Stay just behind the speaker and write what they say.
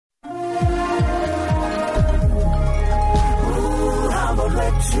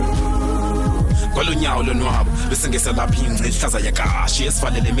Kolonyawo lonwabo bese ngeselapha ingci ihlaza yakashi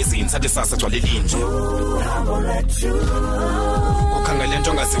esivalele emizini sathi sasa gcwale linje ukhangele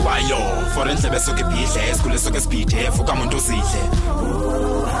into ongaziwayo for endlebe esuke ibhidle esikhule esuke esibhidhe evuka umuntu uzidle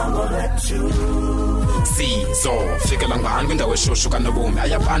sizo fikela ngani kwindawo eshushu kanobomi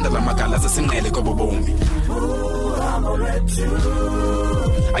ayabanda la magala zesinqele kobobomi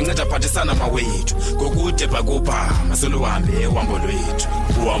anceda phathisana mawethu ngokude bhakupha masoluhambe uhambo lwethu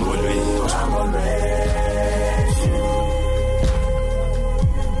uhambo lwethu.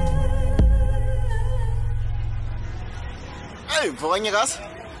 Hey mfowanyekazi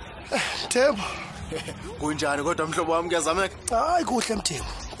Themba kunjani kodwa mhlobo wami kuyazameka hayi kuhle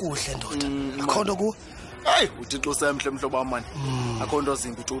Mthembu kuhle ndoda akhonto ku hey uThixo semhle mhlobo wami manje akhonto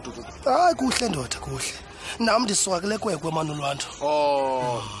zimbi tutu hayi kuhle ndoda kuhle nami ndisuka kule kwekwe manje uLwando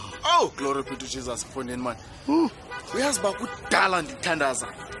glory be to Jesus mfondeni manje uyazi ba kudala ndithandaza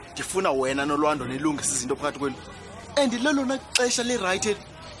ndifuna wena noLwando nilungise izinto phakathi kwenu and lelo naxesha le right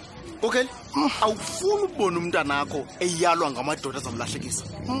okay awufuni ukubona umntana wakho eyalwa ngamadoda azamlahlekisa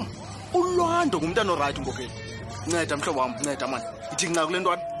uLwando ngumntana oright ngokeli nceda mhlobo wami nceda manje ithi nqa kule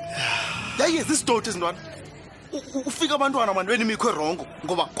ntwana yaye zisitoti izintwana ufika abantwana manje benimikho erongo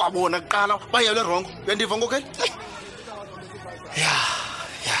ngoba kwabona kuqala bayele erongo uyandiva ngokeli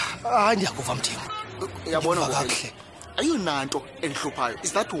hayi ndiyakuva Mthembu uyabona ngokeli ayonanto enhluphayo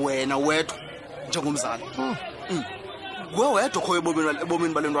is that wena wedwa njengomzali wedwa kho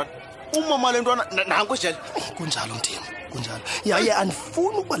ebomini balentwana umama lentwana nanko ejele kunjalo Mthembu kunjalo yaye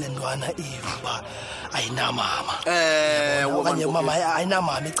andifuni ukuba lentwana iva ayinamama okanye mama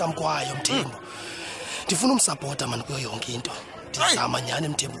ayinamama ecamkwayo Mthembu ndifuna umsupporta manje kuyo yonke into ndizama nyane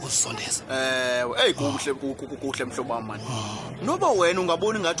Mthembu ukuzisondeza kuhle mhlobo wami manje noba wena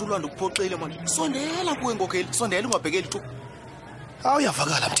ungabona ngathi uLwando ukuphoxile manje sondela kuwe ngokeli sondela ungabhekeli tu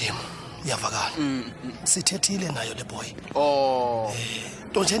uyavakala Mthembu uyavakala sithethile nayo le boy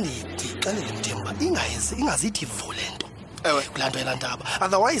nto nje ndixelele Mthembu ingazithi vule nto kulanto elantaba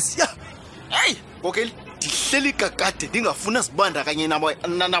otherwise ngokeli ndihleli kakade ndingafuna sibanda kanye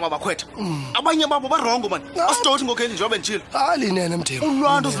naba bakhwetha abanye babo barongo man asitoti ngokeli njengoba nditshilo linene Mthembu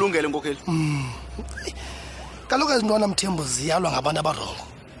uLwando uzilungele ngokeli kaloku ezintwana Mthembu ziyalwa ngabantu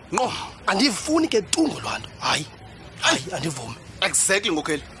abarongo andifuni ke tungo Lwando hayi andivumi exactly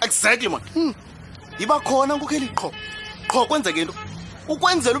ngokeli exactly man iba khona ngokeli qho kwenzeke into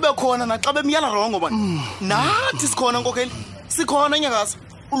ukwenzela ube khona naxa bemyala rongo man nathi sikhona ngokeli sikhona nyakaza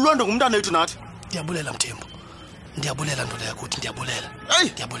uLwando ngumntana wethu nathi ndiyabulela Mthembu ndiyabulela nto leyo ukuthi ndiyabulela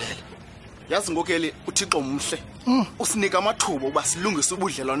ndiyabulela yazi ngokeli uThixo mhle usinika amathuba uba silungise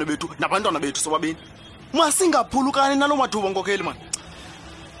ubudlelwane bethu nabantwana bethu sobabini masingaphulukani nalo mathuba ngokeli man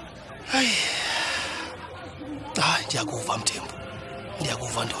hayi ndiyakuva Mthembu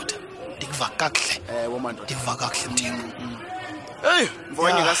ndiyakuva ndoda ndikuva kakuhle womandoda ndiva kakuhle Mthembu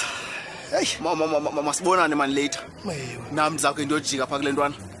mfowanyekazi masibonane man later nami zakho ndiyojika pha kule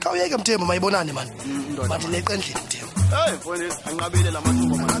ntwana khawuyeke Mthembu mayibonane man mandileqa endlini Mthembu mfowethu anqabile la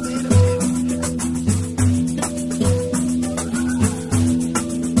mathuba man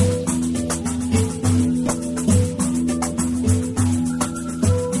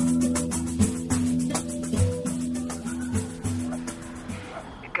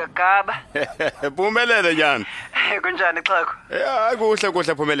Gaba Phumelele njani kunjani xhako hayi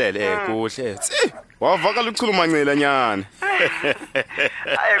kuhle Phumelele kuhle wavakala ukuchulumancela nyana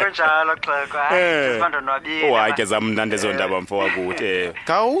hayi kunjalo xhako hayi sibando nwabile wake zamnandi ezondaba mfo wakuthi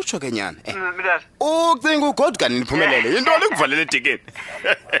kawutsho ke nyana midala ucinga ugodgani niphumelele into lekuvalele etikeni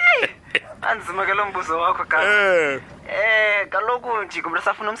anzima ke lo mbuzo wakho Gaba kaloku nje kumele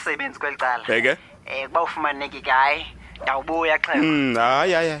safuna umsebenzi kwelicala beke kuba ufumaneke hayi ndawubuya xheko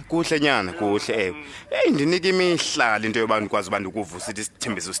hayi kuhle nyana kuhle ndinika imihlala into yoba ndikwazi uba ndikuvusa ithi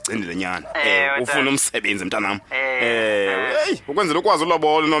sithembiso sigcinile nyana ufuna umsebenzi mntanami ukwenzela ukwazi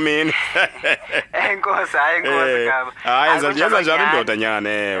ulobola nomini enkosi Gaba hayi yenza njalo indoda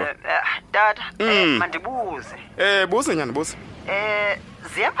nyana tata mandibuze buze nyana buze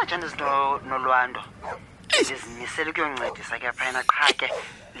ziyapha njani izinto noLwando ndizimisele kuyoncedisa ke phayana qha ke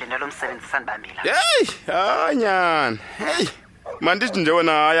lena lo msebenzi sanibambila hayi nyana mandithi nje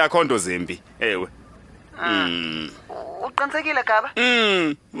wena hayi akho nto zimbi uqinisekile Gaba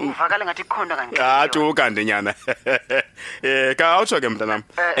uvakala ngathi ikhonda kancane ngathi ukande nyana kawutsho ke mntanami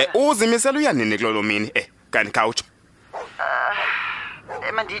uzimisela uyanini kulolo mini kanti kawutsho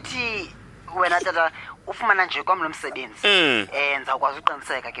mandithi wena tata ufumana nje kwam lo msebenzi ndizawukwazi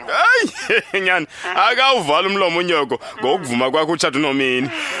uqiniseka ke ngoku. Hayi nyana akawuvala umlomo unyoko ngokuvuma kwakho utshata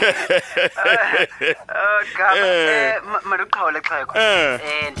unomini. Gama maluqhawule xheko.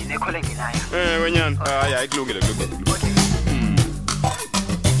 Ndinekhole engenayo. Wenyana hayi kulungile.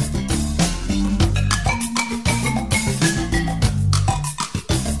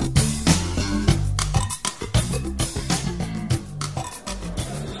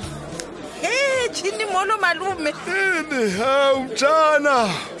 Chini molo malume. Hawu mtshana.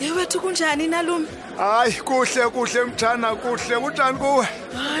 Yewethu kunjani nalume? Hayi kuhle mtshana kuhle kunjani kuwe?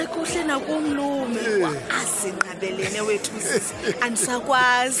 Hayi kuhle nakumlume. Asinqabelene wethu sisi.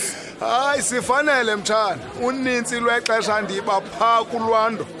 Anisakwazi. Hayi sifanele mtshana. Uninzi lwexesha ndiba pha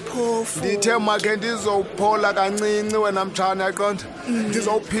kulwando. Phofu. Ndithe make ndizowuphola kancinci wena mtshana yaqonda.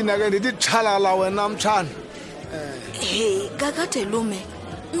 Ndizowuphinda ke ndithi tshalala wena mtshana. Hey, kakade lume.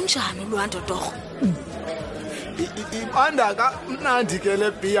 Unjani ulwando torho? Ibanda kamnandi ke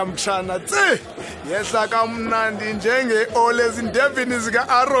le bhiya mtshana tsi yehla kamnandi njenge-ole ezindevini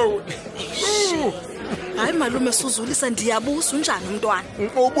zika-Aaron. Hayi malume Suzulisa ndiyabuza unjani umntwana?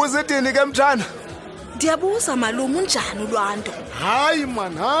 Ubuza idini ke mtshana? Ndiyabuza malume unjani ulwando? Hayi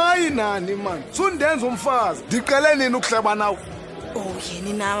man, hayi nani man, sundenza umfazi. Ndiqele nini ukuhleba nawe? Oh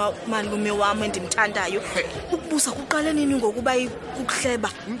yeni na malume wami endimthandayo. Ukubuza kuqale nini ngokuba ukuhleba?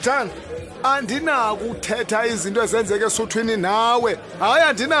 Mtshana, andinako ukuthetha izinto ezenzeke esuthwini nawe. Hayi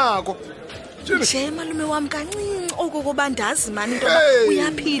andinako. Nje malume wami kancinci okokuba ndazi mani into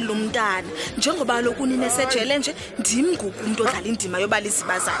uyaphila umntana. Njengoba lokhu nine sejele nje ndimgugu umuntu odlala indima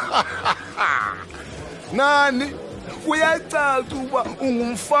yobalizibazana. Nani kuyacaca uba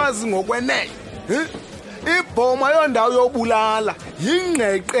ungumfazi ngokwenene. Ibhoma yondawo yobulala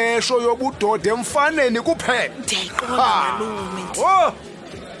yingqeqesho yobudoda emfaneni kuphela. Ndiyayiqonda malume. Oh,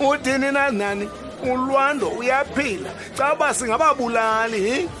 udini nani ulwando uyaphila caba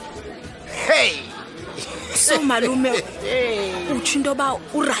singababulali. Hey. So malume uthi into ba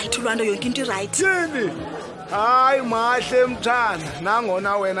uright ulwando yonke into iright. Yini? Hayi mahle mthana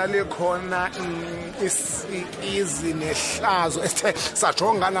nangona wena likhona isikizi nehlazo ethe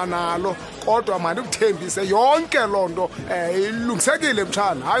sajongana nalo kodwa manje ukuthembise yonke lonto ilungisekile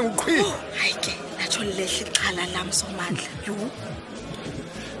mthana hayi uqhwi. Hayi ke natsho lehle ixhala lami somandla. Yo.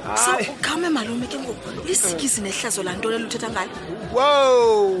 So ukame malume ke ngoku isikizi nehlazo la nto leluthetha ngayo.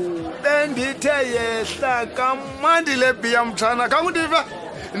 Wow, bendithe yehla kamandi le bhiya mthana kangudiva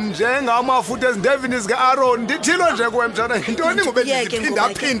njengamafutha ezindevini zika-Aaron ndithilo nje kuwe mthana yintoni ngobe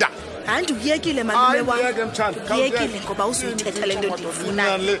ndiphinda. Hayi ndiyekile malume wami. Ndiyekile ngoba uzuyithetha le nto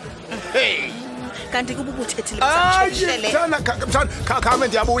ndiyifunayo. Hey. Kanti kuba ubuthethile bizamsheshele. Mthana khame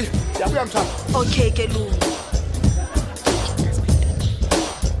ndiyabuya mthana. Okay ke lungu.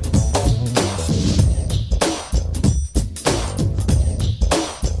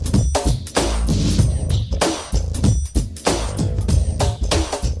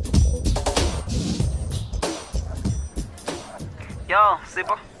 Yo,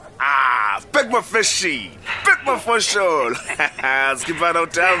 Sipho. Pick my fishy. Pick my fish all. Skip out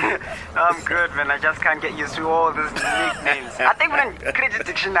of town. I'm good, man. I just can't get used to all these nicknames. I think we didn't create a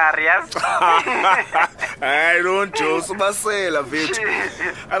dictionary, yes? I don't choose myself, bitch.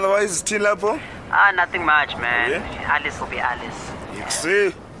 Otherwise, still up, huh? Nothing much, man. Yeah? Alice will be Alice. You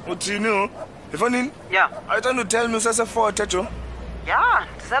see? What do you know? If I need, Yeah. I don't know, tell me, what's a for, Tacho? Yeah,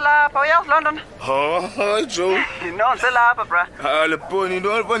 Selapa, yes, London. Oh, Joe. No, Selapa, bruh. The pony,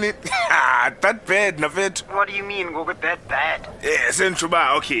 don't funny. That bad, na fit. What do you mean, go with that bad? Yeah,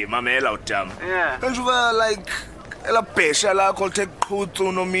 Centruba, okay, Mama, out jam. Yeah. Centruba, like, ela pesha la call take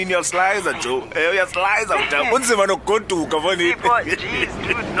kutu no mean your slicer, Joe. Your slicer, jam. What's the one go to, Cavani? Jeez,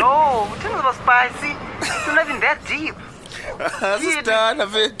 dude, no. Things were spicy. It's not even that deep. Sister, na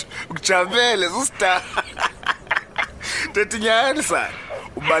fit. Uchavele, sister. Tetinyani sana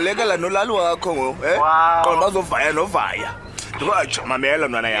ubaleka la nolali wakho ngo qoma bazovaya novaya ndiba mamela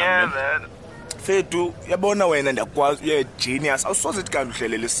mntwana yami fethu yabona wena ndiyakwazi uye genius awusoze kanti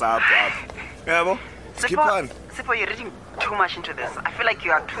uhlelele isapho apha yabo Sipho, you're reading too much into this. I feel like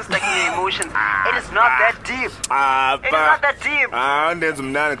you are too stuck in your emotions. It is not that deep. It is not that deep. Ndenza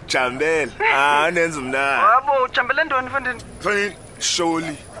umnana kujambela ndenza umnana wabo ujambele ntoni mfondini fani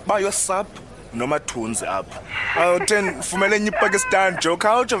surely bayosapho noma thunzi apha awuthen fumele enye iPakistan joke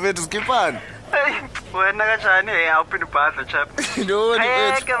out of it skipani wena kanjani awuphinde ubhathe chap Ndoni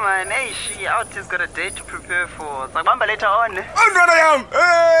hey come on hey she out has got a date to prepare for sakubamba later on ntwana yam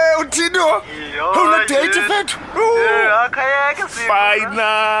uthini una date fethu akhayeke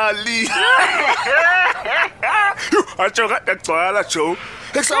finally achoka egcwala Joe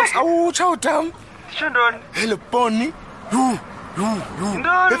exams awutsha udam Ndisho ntoni? Hele Boni. Ntoni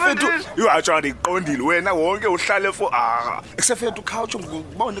Efethu, mfundisi? atsho ndiqondile wena wonke uhlale for Eksefethu couch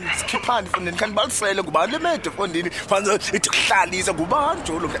ngubone ngikhiphani fondini kanti balisele ngubani lemede fondini. Fanele ithi kuhlalisa ngubani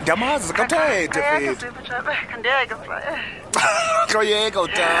Jolo. Ndiyamazi kathethe fethu. Kandiyeke. Xoyeka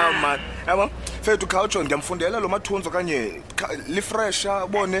utama. Yabo? Fethu couch ngiyamfundela lo mathunzo kanye refresh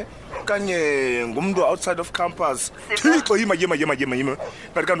ubone kanye ngumuntu outside of campus. Thixo yima.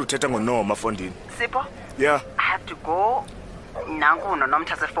 Kanti uthetha ngonoma fondini. Sipho? Yeah. I have to go. Nanku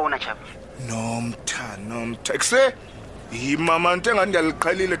nonomtha sefona chap. Nomtha. Ekuse yimama nto engani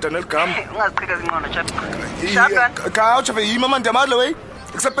ndiyaliqhelile Daniel Gama. Ungaziqhika zinqono chap. Shaphan. Couch fe yimama ndiyamalo wey.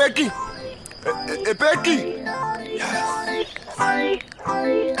 Ekusepeki. Epeki.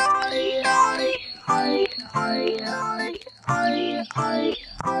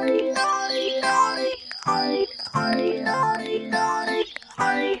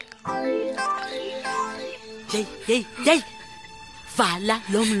 Yey. Vala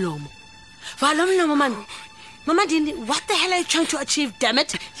lo mlomo man. Mama Dini, what the hell are you trying to achieve, damn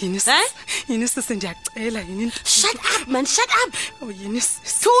it? Yini sisi ndiyacela yini. Shut up, man, shut up. Oh yini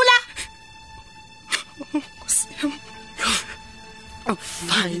sisi. Thula.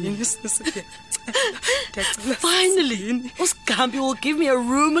 Finally, Usgambi will give me a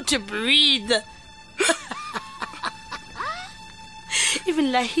room to breathe.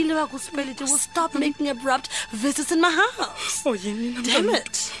 Even Lahila Wakuspelity will stop making abrupt visits in my house. Oh yini. Damn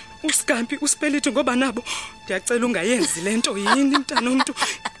it. Usgambi uspelithe ngoba nabo ndiyacela ungayenzi lento yini mntana umuntu.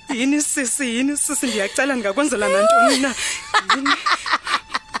 Yini sisi ndiyacela ngingakwenzela nantoni na.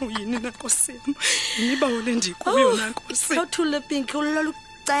 Yini nankosi yami. Yini bawule ndikuyo nankosi. Thula Pink ulolu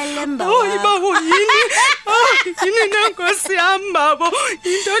Mba. Oh ibawo yini nankosi yami babo.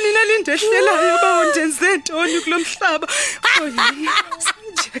 Intoni nalindehlelayo bawo ndenze ntoni kulomhlaba. Oh yini.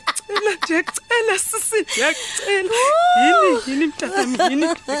 Ndiyacela sisi ndiyacela. Yini mntana yini.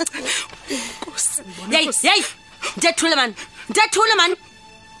 Nkosi. Hey. Ndethule man.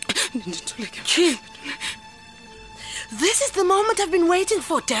 Ndithuleke. This is the moment I've been waiting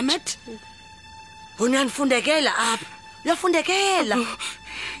for, damn it. Unyanifundekela apha. Uyafundekela.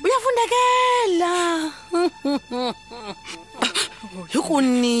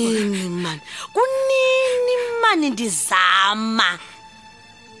 Kunini man ndizama.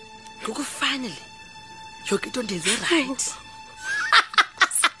 Ngoku finally. Yonke into ndenze right.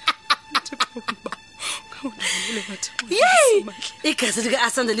 Yey! Igazi lika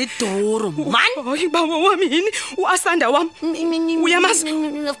Asanda liduru man. Hayi baba wami yini uAsanda wami. Uyamazi?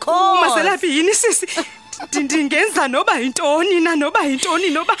 Of course. Maselaphi yini sisi? Ndingenza noba intoni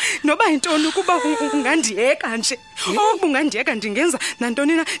ukuba ungandiyeka nje. Ungandiyeka ndingenza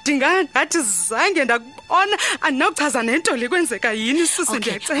nantoni na ndingathi zange ndakubona andinokuchaza nento likwenzeka yini sisi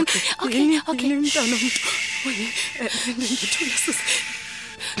ndiyacela. Okay. Mntana umuntu. Ngithula sisi.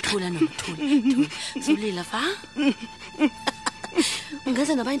 Thula. Zulila fa?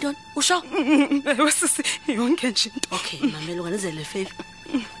 Ungenza noba intoni? Usho? Ewe sisi yonke nje into. Okay, mamela unganizele favor.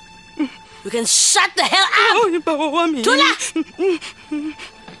 You can shut the hell up. Oh, baba wami. Thula.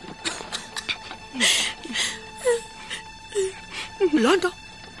 Lonto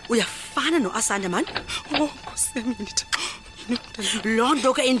uyafana noAsanda man. Oh, Nkosi yami nithi.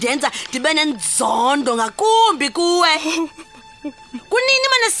 Lonto ke indenza ndibe nenzondo ngakumbi kuwe. Kunini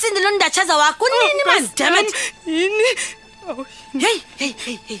mana sindi lo ndachaza wakho? Kunini man, damn it. Yini? Oh.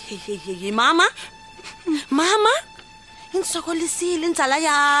 Hey, mama. Insokolisile inzala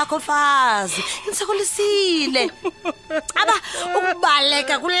yakho mfazi. Insokolisile. Aba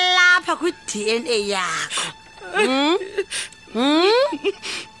ukubaleka kulapha kwi-DNA yakho.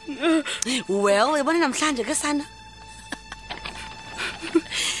 Well, yabona namhlanje ke sana.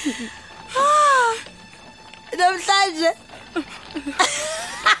 Namhlanje.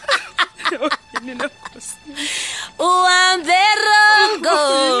 Yini nankosi. Uamberongo.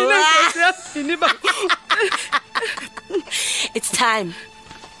 Yini baba. It's time.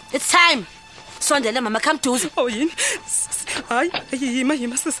 Sondela mama, come to. Oh yini? Hayi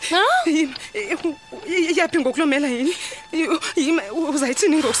yima sisi. Yaphi ngokulomela yini? Yima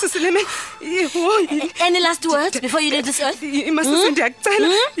uzayithini ngokusisile mina? Any last words before you leave this earth? Yima sisi ndiyacela.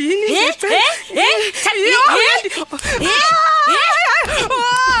 Yini ndiyacela.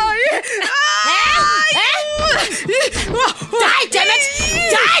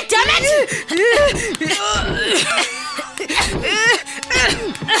 Die, damn it!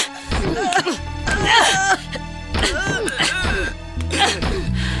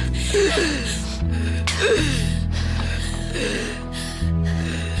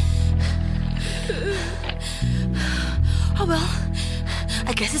 Oh well,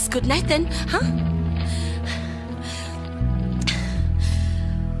 I guess it's good night then, huh?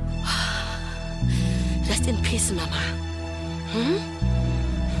 peace mama.